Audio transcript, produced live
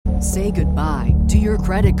Say goodbye to your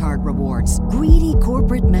credit card rewards. Greedy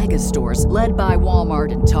corporate mega stores, led by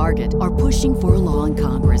Walmart and Target, are pushing for a law in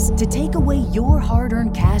Congress to take away your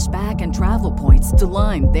hard-earned cash back and travel points to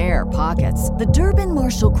line their pockets. The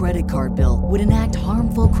Durbin-Marshall credit card bill would enact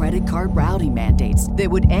harmful credit card routing mandates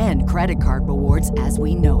that would end credit card rewards as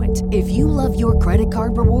we know it. If you love your credit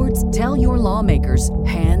card rewards, tell your lawmakers,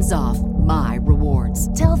 hands off my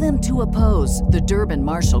rewards. Tell them to oppose the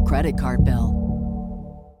Durbin-Marshall credit card bill.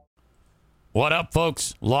 What up,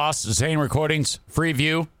 folks? Lost Zane recordings.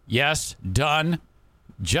 FREEview. Yes, done.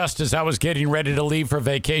 Just as I was getting ready to leave for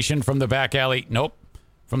vacation from the back alley. Nope.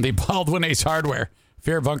 From the Baldwin Ace Hardware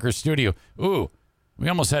Fear Bunker studio. Ooh, we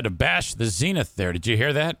almost had to bash the Zenith there. Did you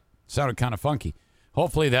hear that? Sounded kind of funky.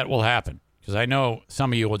 Hopefully that will happen, because I know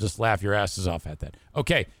some of you will just laugh your asses off at that.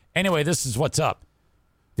 Okay, anyway, this is what's up.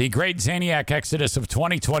 The great Zaniac exodus of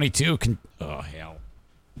 2022 oh, hell.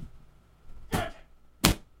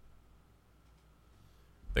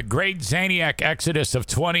 The great Zaniac exodus of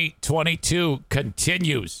 2022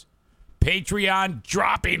 continues. Patreon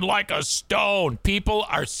dropping like a stone. People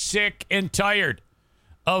are sick and tired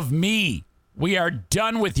of me. We are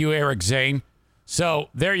done with you, Eric Zane. So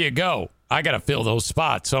there you go. I got to fill those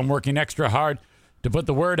spots. So I'm working extra hard to put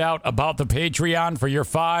the word out about the Patreon. For your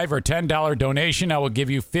 $5 or $10 donation, I will give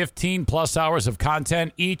you 15 plus hours of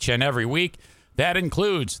content each and every week. That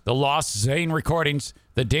includes the Lost Zane recordings,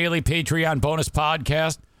 the daily Patreon bonus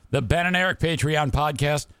podcast, the Ben and Eric Patreon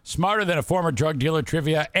podcast, Smarter Than a Former Drug Dealer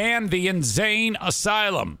trivia, and the Insane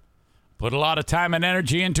Asylum. Put a lot of time and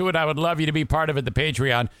energy into it. I would love you to be part of it. The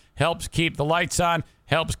Patreon helps keep the lights on,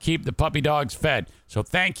 helps keep the puppy dogs fed. So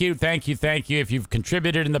thank you, thank you, thank you if you've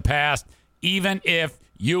contributed in the past, even if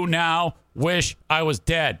you now wish I was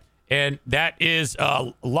dead. And that is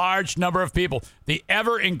a large number of people. The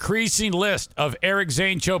ever-increasing list of Eric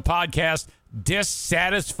Zane Show podcast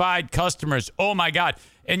dissatisfied customers. Oh, my God.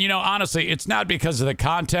 And, you know, honestly, it's not because of the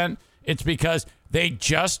content. It's because they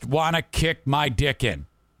just want to kick my dick in.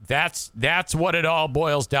 That's what it all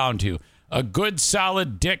boils down to. A good,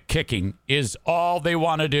 solid dick kicking is all they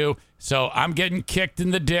want to do. So I'm getting kicked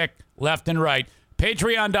in the dick left and right.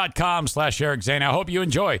 Patreon.com/Eric Zane. I hope you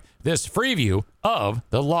enjoy this FREEview of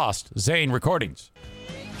the Lost Zane recordings.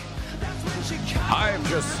 I am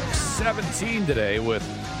just 17 today with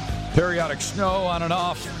periodic snow on and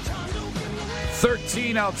off.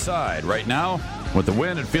 13 outside right now. With the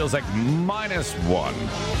wind, it feels like -1.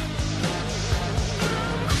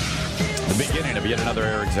 The beginning of yet another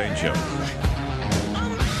Eric Zane show.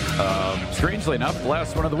 Strangely enough, the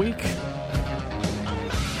last one of the week.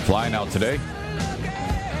 Flying out today.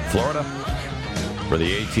 Florida for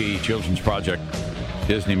the AT Children's Project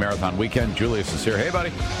Disney Marathon Weekend. Julius is here. Hey,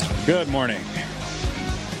 buddy. Good morning.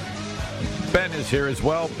 Ben is here as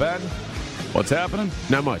well. Ben, what's happening?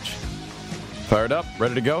 Not much. Fired up?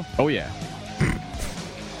 Ready to go? Oh, yeah.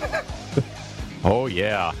 Oh,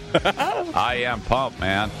 yeah. I am pumped,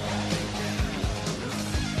 man.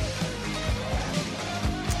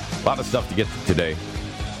 A lot of stuff to get to today.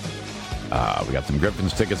 We got some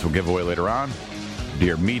Griffins tickets we'll give away later on.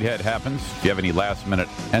 Dear Meathead happens. If you have any last-minute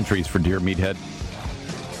entries for Dear Meathead,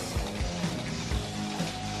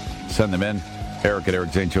 send them in. Eric at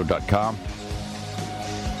ericzaneshow.com.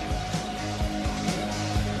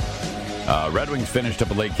 Red Wings finished up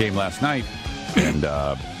a late game last night, and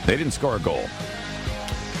they didn't score a goal.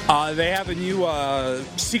 They have a new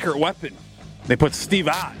secret weapon. They put Steve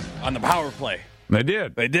Ott on the power play. They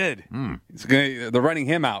did. They did. They're running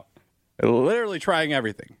him out. They're literally trying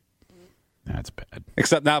everything. That's bad.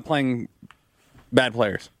 Except not playing bad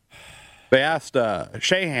players. They asked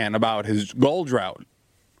Shahan about his goal drought.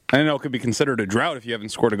 I didn't know it could be considered a drought if you haven't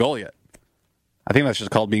scored a goal yet. I think that's just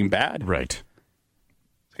called being bad. Right.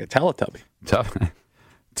 It's like a Teletubby.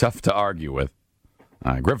 Tough to argue with.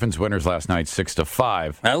 Griffins winners last night,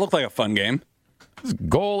 6-5. That looked like a fun game.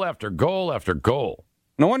 Goal after goal after goal.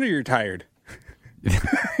 No wonder you're tired.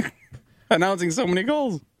 Announcing so many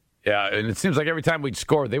goals. Yeah, and it seems like every time we'd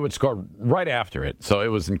score, they would score right after it. So it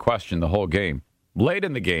was in question the whole game. Late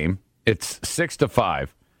in the game, it's 6-5. And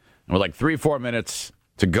with like 3-4 minutes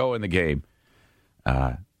to go in the game,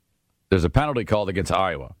 there's a penalty called against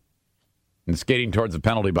Iowa. And skating towards the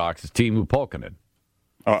penalty box is Teemu Pulkkinen.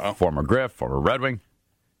 Uh-oh. Former Griff, former Red Wing.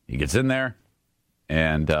 He gets in there,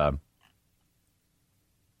 and I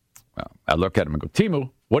look at him and go,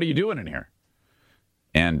 Teemu, what are you doing in here?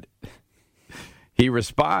 And he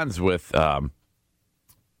responds with,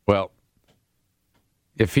 well,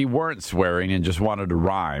 if he weren't swearing and just wanted to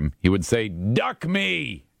rhyme, he would say, duck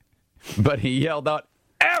me. But he yelled out,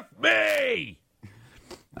 F me.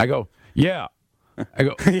 I go, yeah. I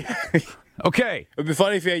go, Okay. It'd be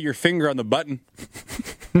funny if you had your finger on the button.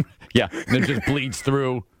 Yeah, and it just bleeds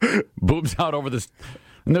through, boobs out over this.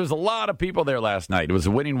 And there was a lot of people there last night. It was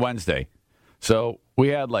a winning Wednesday. So we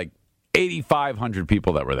had like 8,500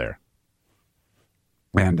 people that were there.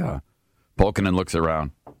 And Polkinen looks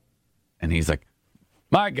around, and he's like,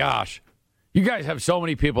 my gosh, you guys have so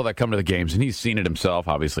many people that come to the games. And he's seen it himself.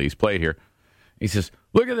 Obviously, he's played here. He says,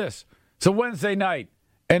 look at this. It's a Wednesday night,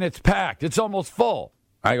 and it's packed. It's almost full.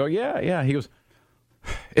 I go, yeah. He goes,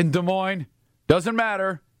 in Des Moines, doesn't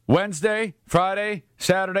matter. Wednesday, Friday,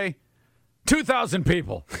 Saturday, 2,000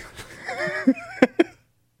 people.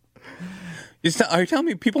 Are you telling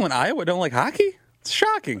me people in Iowa don't like hockey? It's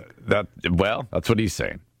shocking. That's what he's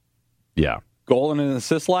saying. Yeah. Goal and an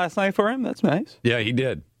assist last night for him? That's nice. Yeah, he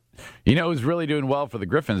did. You know who's really doing well for the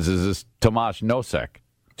Griffins is this Tomáš Nosek.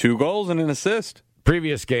 2 goals and an assist.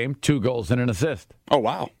 Previous game, 2 goals and an assist. Oh,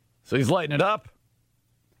 wow. So he's lighting it up.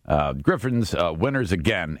 Griffins winners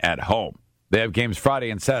again at home. They have games Friday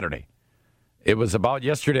and Saturday. It was about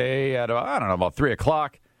yesterday at, about 3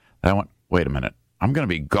 o'clock. I went, wait a minute. I'm going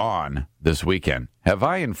to be gone this weekend. Have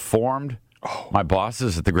I informed my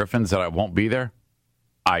bosses at the Griffins that I won't be there?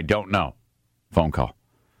 I don't know. Phone call.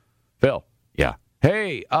 Phil, yeah.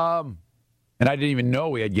 Hey, and I didn't even know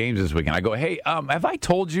we had games this weekend. I go, hey, have I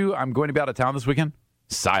told you I'm going to be out of town this weekend?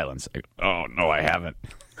 Silence. I go, oh, no, I haven't.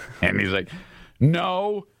 And he's like,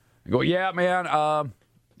 no. I go, yeah, man,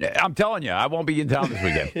 I'm telling you, I won't be in town this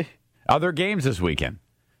weekend. Are there games this weekend?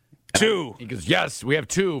 2. He goes, yes, we have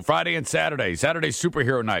 2, Friday and Saturday. Saturday's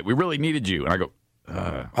superhero night. We really needed you. And I go,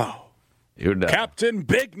 dude, Captain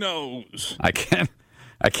Big Nose. I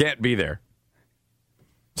can't be there.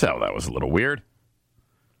 So that was a little weird.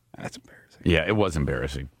 That's embarrassing. Yeah, it was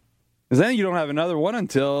embarrassing. Because then you don't have another one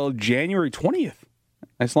until January 20th.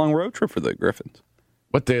 Nice long road trip for the Griffins.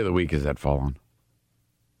 What day of the week does that fall on?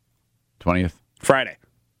 20th? Friday.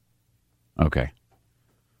 Okay.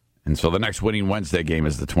 And so the next winning Wednesday game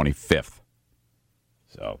is the 25th.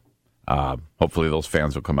 So hopefully those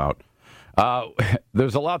fans will come out.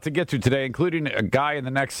 There's a lot to get to today, including a guy in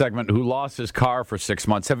the next segment who lost his car for 6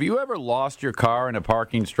 months. Have you ever lost your car in a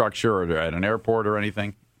parking structure or at an airport or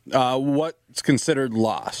anything? What's considered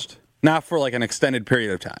lost? Not for like an extended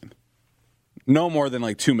period of time. No more than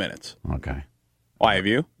like 2 minutes. Okay. Why, have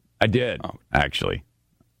you? I did, actually.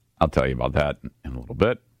 I'll tell you about that in a little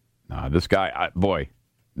bit. This guy,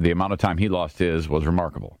 the amount of time he lost his was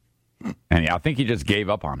remarkable. And I think he just gave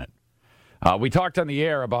up on it. We talked on the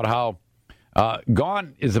air about how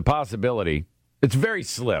gone is a possibility. It's very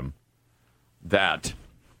slim that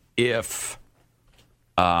if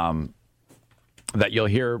that you'll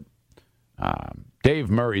hear Dave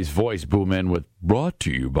Murray's voice boom in with brought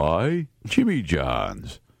to you by Jimmy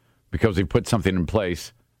John's, because he put something in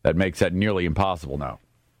place that makes that nearly impossible now.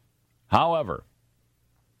 However,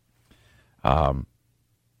 I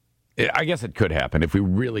guess it could happen if we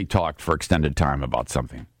really talked for extended time about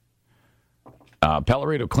something.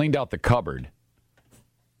 Pellerito cleaned out the cupboard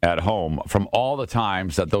at home from all the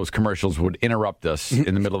times that those commercials would interrupt us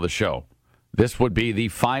in the middle of the show. This would be the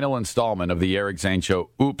final installment of the Eric Zane Show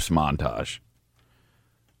Oops montage.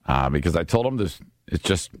 Because I told him it's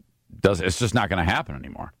just not going to happen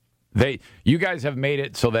anymore. You guys have made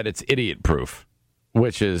it so that it's idiot proof,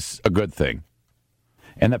 which is a good thing.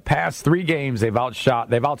 In the past 3 games, they've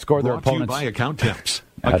outscored their opponents. Brought to you by Account Tips.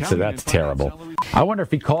 That's terrible. I wonder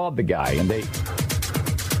if he called the guy and they...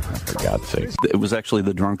 For God's sake. It was actually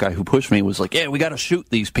the drunk guy who pushed me, was like, yeah, we got to shoot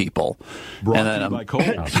these people. Brought to you by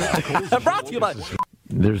Kohl's. Brought to you by...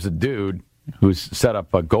 There's a dude who's set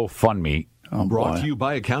up a GoFundMe. Brought to you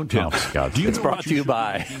by Account Tips. Oh, God. It's brought to you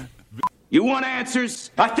by... You want answers?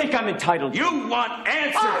 I think I'm entitled. You want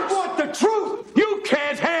answers? I want the truth. You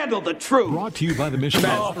can't handle the truth. Brought to you by the Mission.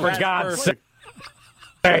 Oh, for God's sake.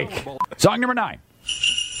 Song number 9.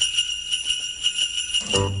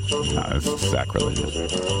 This is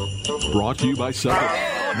sacrilegious. Brought to you by Subway.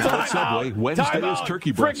 Now at Subway, Wednesday is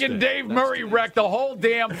Turkey Breast Day. Freaking Dave Murray wrecked the whole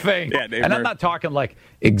damn thing. Yeah, Dave and Murray. I'm not talking like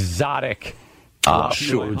exotic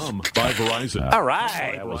foods. By Verizon. All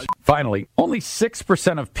right. Finally, only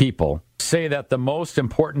 6% of people say that the most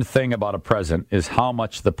important thing about a present is how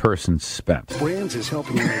much the person spent. Brands is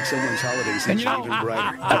helping you make someone's holiday And season you know, even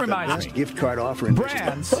brighter. that reminds me. Gift card offer in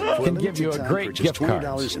Brands For a can give you limited a time, great purchase gift card.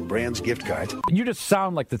 $20 in Brands gift cards. You just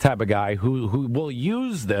sound like the type of guy who will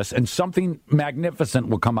use this and something magnificent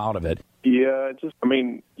will come out of it. Yeah,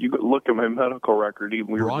 you look at my medical record.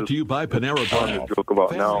 Even we were Brought just to you by Panera trying Bread. to joke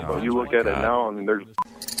about now, but you look at it now, and there's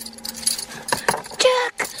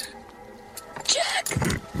Jack!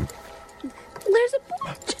 There's a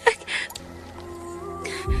boy, Jack!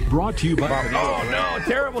 Brought to you by Oh, no,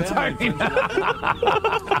 terrible timing.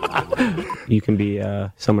 You can be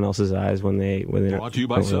someone else's eyes when they Brought to you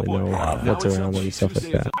by don't really Subway. know what's around them and stuff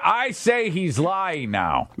like that. I say he's lying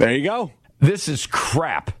now. There you go. This is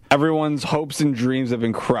crap. Everyone's hopes and dreams have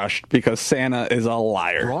been crushed because Santa is a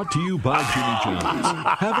liar. Brought to you by Jimmy John's.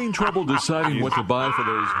 Having trouble deciding what to buy for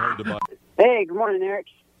those hard to buy? Hey, good morning, Eric.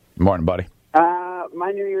 Morning, buddy.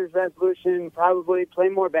 My New Year's resolution, probably play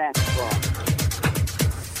more basketball.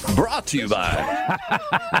 Brought to you by.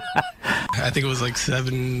 I think it was like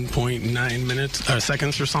 7.9 minutes or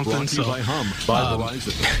seconds or something. Brought to you by Hum.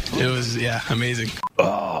 It was amazing.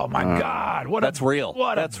 Oh my God! That's real.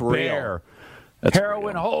 What That's a real. bear. That's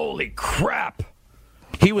Heroin. real. Holy crap!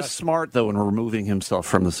 He was smart though in removing himself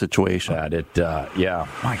from the situation. Yeah.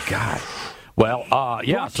 My God. Well,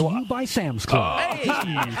 yeah. Brought to you by Sam's Club.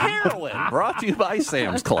 Heroin. Brought to you by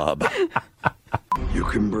Sam's Club. You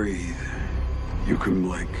can breathe. You can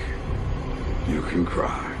blink. You can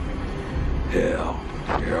cry. Hell,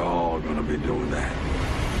 you're all gonna be doing that.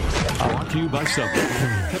 Brought to you by Subway.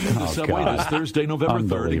 Come into Subway this Thursday, November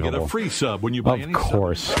 3rd, and get a free sub when you buy any Of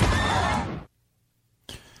course.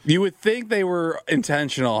 You would think they were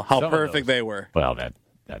intentional, how Some of perfect those. they were. Well, that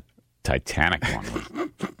Titanic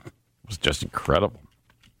one was just incredible.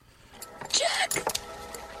 Jack!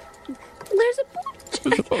 There's a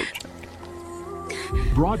boat.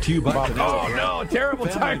 Brought to you by Oh, no, terrible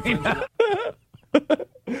timing.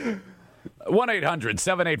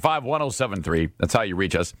 1-800-785-1073. That's how you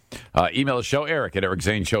reach us. Email the show,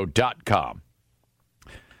 eric@ericzaneshow.com.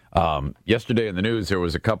 Yesterday in the news, there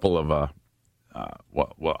was a couple of a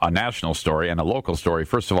national story and a local story.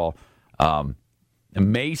 First of all,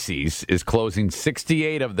 Macy's is closing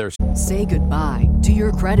 68 of their... Say goodbye to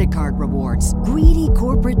your credit card rewards. Greedy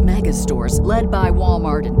corporate mega stores, led by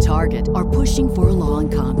Walmart and Target, are pushing for a law in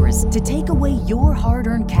Congress to take away your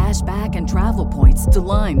hard-earned cash back and travel points to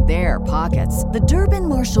line their pockets. The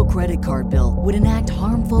Durbin-Marshall credit card bill would enact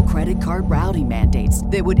harmful credit card routing mandates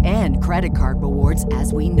that would end credit card rewards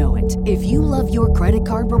as we know it. If you love your credit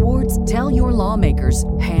card rewards, tell your lawmakers,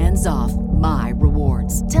 hands off my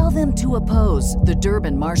rewards. Tell them to oppose the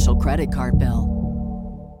Durbin-Marshall credit card bill.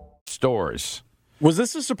 Stores. Was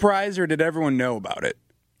this a surprise or did everyone know about it?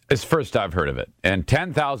 It's first I've heard of it. And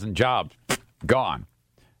 10,000 jobs gone.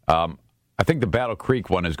 I think the Battle Creek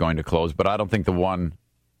one is going to close, but I don't think the one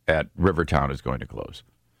at Rivertown is going to close.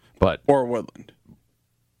 Or Woodland.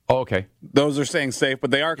 Oh, okay. Those are staying safe,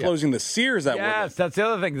 but they are closing the Sears at Woodland. Yes, that's the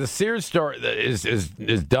other thing. The Sears store is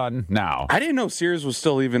done now. I didn't know Sears was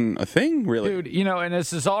still even a thing, really. Dude, and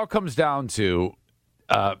this all comes down to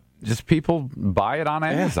just people buy it on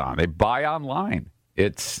Amazon. They buy online.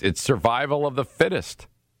 It's survival of the fittest.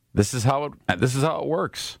 This is how it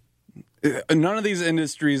works. None of these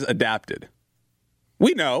industries adapted.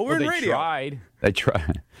 We know. We're in radio.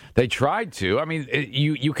 They tried to. I mean,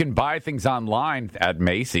 you can buy things online at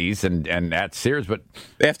Macy's and at Sears, but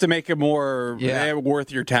they have to make it more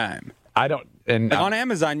worth your time. I don't. And on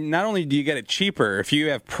Amazon, not only do you get it cheaper, if you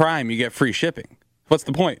have Prime, you get free shipping. What's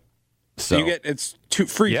the point? So you get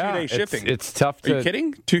free 2-day shipping. It's tough to. Are you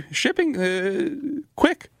kidding? Shipping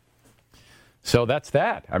quick. So that's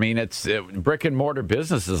that. I mean, it's brick and mortar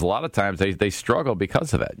businesses. A lot of times they struggle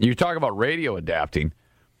because of that. You talk about radio adapting.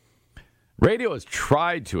 Radio has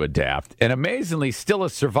tried to adapt and amazingly still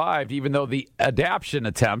has survived, even though the adaptation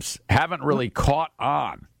attempts haven't really caught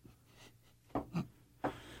on.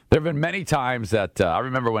 There have been many times that I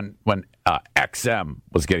remember when XM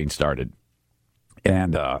was getting started,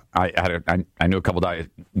 and I knew a couple of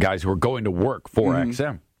guys who were going to work for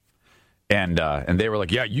XM, and they were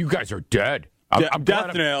like, "Yeah, you guys are dead. I'm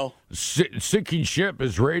death knell. Sinking ship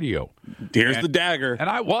is radio. Here's the dagger." And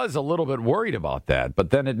I was a little bit worried about that, but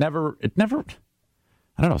then it never. I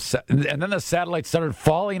don't know. And then the satellites started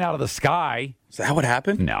falling out of the sky. Is that what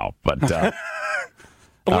happened? No, but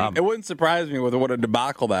it wouldn't surprise me with what a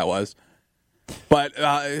debacle that was. But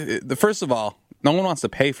first of all, no one wants to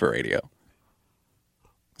pay for radio.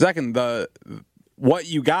 Second, what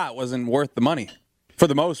you got wasn't worth the money for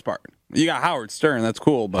the most part. You got Howard Stern, that's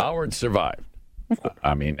cool, but Howard survived.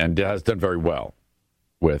 I mean, and has done very well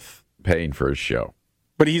with paying for his show.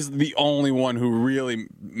 But he's the only one who really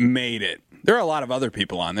made it. There are a lot of other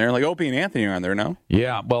people on there, like Opie and Anthony are on there, no?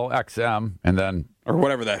 Yeah, well, XM, and then or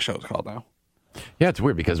whatever that show's called now. Yeah, it's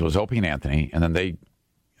weird because it was Opie and Anthony, and then they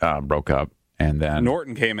broke up, and then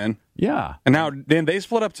Norton came in. Yeah, and now didn't they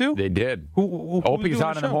split up too? They did. Who Opie's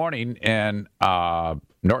on in the morning, and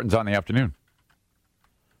Norton's on in the afternoon.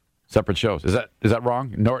 Separate shows. Is that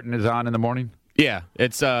wrong? Norton is on in the morning? Yeah,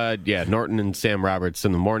 it's Norton and Sam Roberts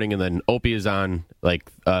in the morning, and then Opie is on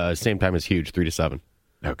same time as Huge, 3 to 7.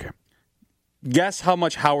 Okay. Guess how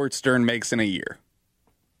much Howard Stern makes in a year.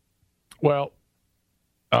 Well,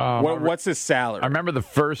 what's his salary? I remember the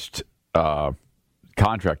first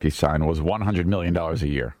contract he signed was $100 million a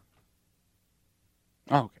year.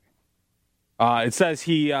 Oh, okay. It says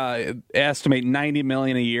he estimate $90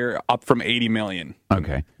 million a year, up from $80 million.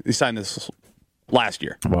 Okay. He signed this last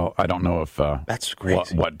year. Well, I don't know if that's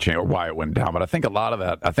crazy. What changed or why it went down, but I think a lot of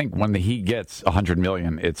that. I think when he gets $100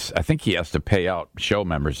 million, I think he has to pay out show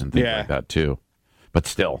members and things like that too. But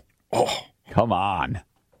still, come on.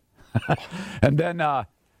 And then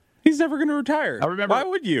he's never going to retire. I remember. Why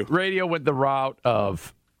would you? Radio went the route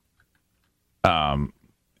of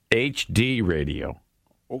HD radio.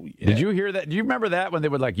 Oh, yeah. Did you hear that? Do you remember that when they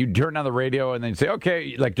would you turn on the radio and they'd say,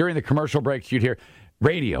 okay, during the commercial breaks, you'd hear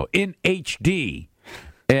radio in HD.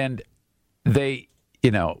 And they,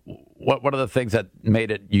 one of the things that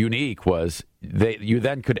made it unique was you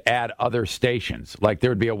then could add other stations. Like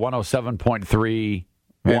there would be a 107.3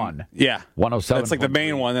 one. Yeah. 107. That's like the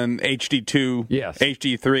main one, and HD2, yes.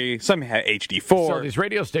 HD3, some had HD4. So these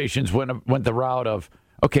radio stations went the route of,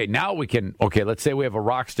 okay, now we can, let's say we have a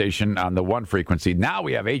rock station on the one frequency. Now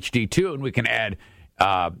we have HD2, and we can add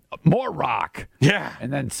more rock. Yeah.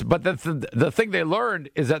 And then, but the thing they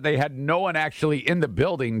learned is that they had no one actually in the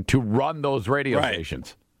building to run those radio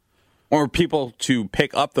stations. Or people to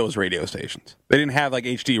pick up those radio stations. They didn't have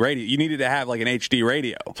HD radio. You needed to have an HD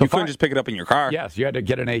radio. So you couldn't just pick it up in your car. Yes, you had to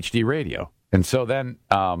get an HD radio. And so then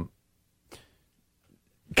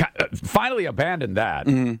finally abandoned that.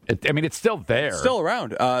 Mm-hmm. It's still there. It's still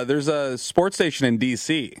around. There's a sports station in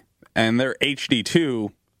D.C., and their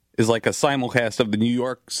HD2 is like a simulcast of the New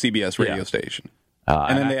York CBS radio station.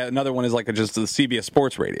 And then another one is just the CBS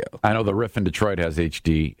Sports Radio. I know the Riff in Detroit has an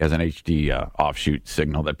HD offshoot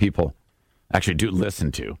signal that people actually do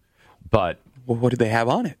listen to. But what did they have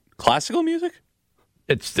on it? Classical music?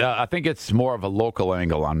 It's I think it's more of a local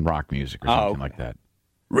angle on rock music or something like that.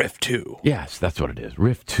 Riff 2. Yes, that's what it is.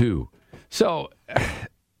 Riff 2. So,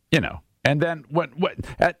 and then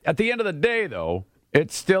at the end of the day, though,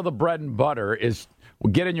 it's still the bread and butter is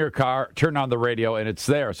get in your car, turn on the radio, and it's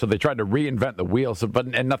there. So they tried to reinvent the wheel,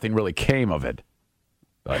 and nothing really came of it.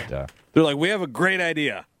 But they're like, we have a great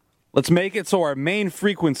idea. Let's make it so our main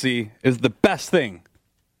frequency is the best thing.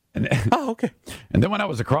 And, okay. And then when I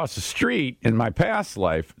was across the street in my past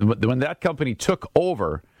life, when that company took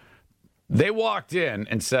over, they walked in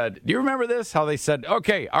and said, do you remember this? How they said,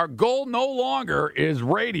 okay, our goal no longer is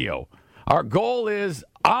radio. Our goal is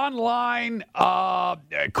online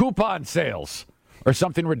coupon sales or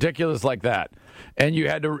something ridiculous like that. And you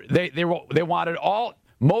had to, they wanted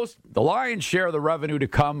the lion's share of the revenue to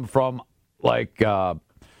come from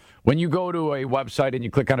when you go to a website and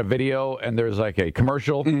you click on a video and there's a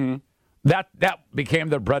commercial, mm-hmm. that became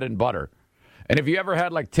their bread and butter. And if you ever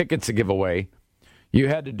had tickets to give away, you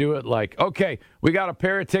had to do it okay, we got a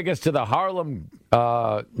pair of tickets to the Harlem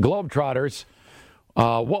Globetrotters.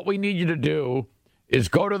 What we need you to do is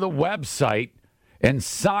go to the website and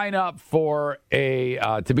sign up for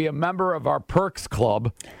to be a member of our Perks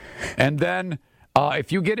Club. And then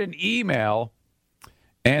if you get an email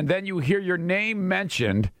and then you hear your name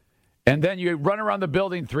mentioned, and then you run around the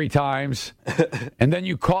building 3 times, and then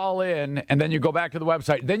you call in, and then you go back to the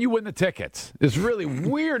website, then you win the tickets. This really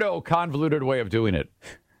weirdo, convoluted way of doing it.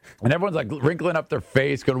 And everyone's wrinkling up their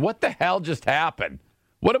face, going, what the hell just happened?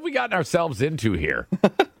 What have we gotten ourselves into here?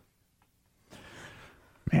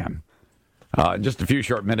 Man. In just a few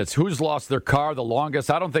short minutes, who's lost their car the longest?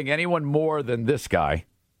 I don't think anyone more than this guy.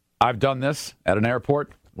 I've done this at an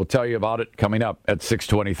airport. We'll tell you about it coming up at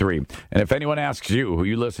 6:23. And if anyone asks you who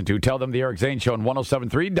you listen to, tell them the Eric Zane Show on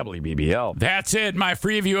 107.3 WBBL. That's it. My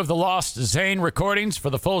FREEview of the Lost Zane recordings. For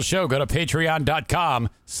the full show, go to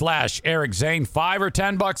patreon.com/Eric Zane. $5 or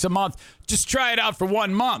 $10 a month. Just try it out for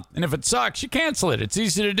 1 month. And if it sucks, you cancel it. It's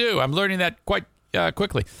easy to do. I'm learning that quite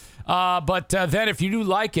quickly. But then if you do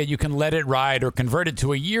like it, you can let it ride or convert it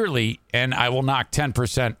to a yearly, and I will knock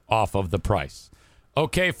 10% off of the price.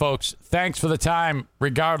 Okay, folks, thanks for the time.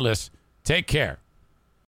 Regardless, take care.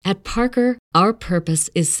 At Parker, our purpose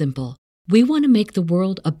is simple. We want to make the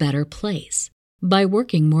world a better place by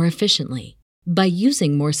working more efficiently, by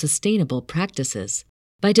using more sustainable practices,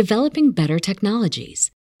 by developing better technologies.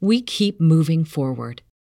 We keep moving forward.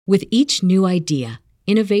 With each new idea,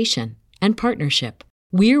 innovation, and partnership,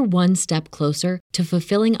 we're one step closer to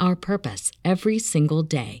fulfilling our purpose every single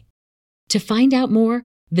day. To find out more,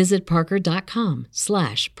 visit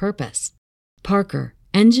parker.com/purpose. Parker,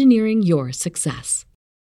 engineering your success.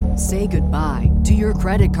 Say goodbye to your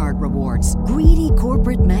credit card rewards. Greedy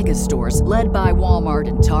corporate mega stores, led by Walmart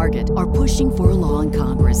and Target, are pushing for a law in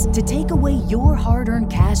Congress to take away your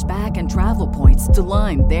hard-earned cash back and travel points to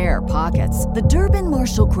line their pockets. The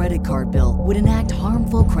Durbin-Marshall credit card bill would enact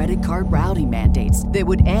harmful credit card routing mandates that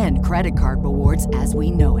would end credit card rewards as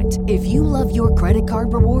we know it. If you love your credit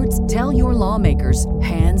card rewards, tell your lawmakers,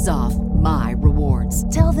 hands off my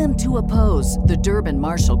rewards. Tell them to oppose the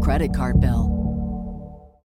Durbin-Marshall credit card bill.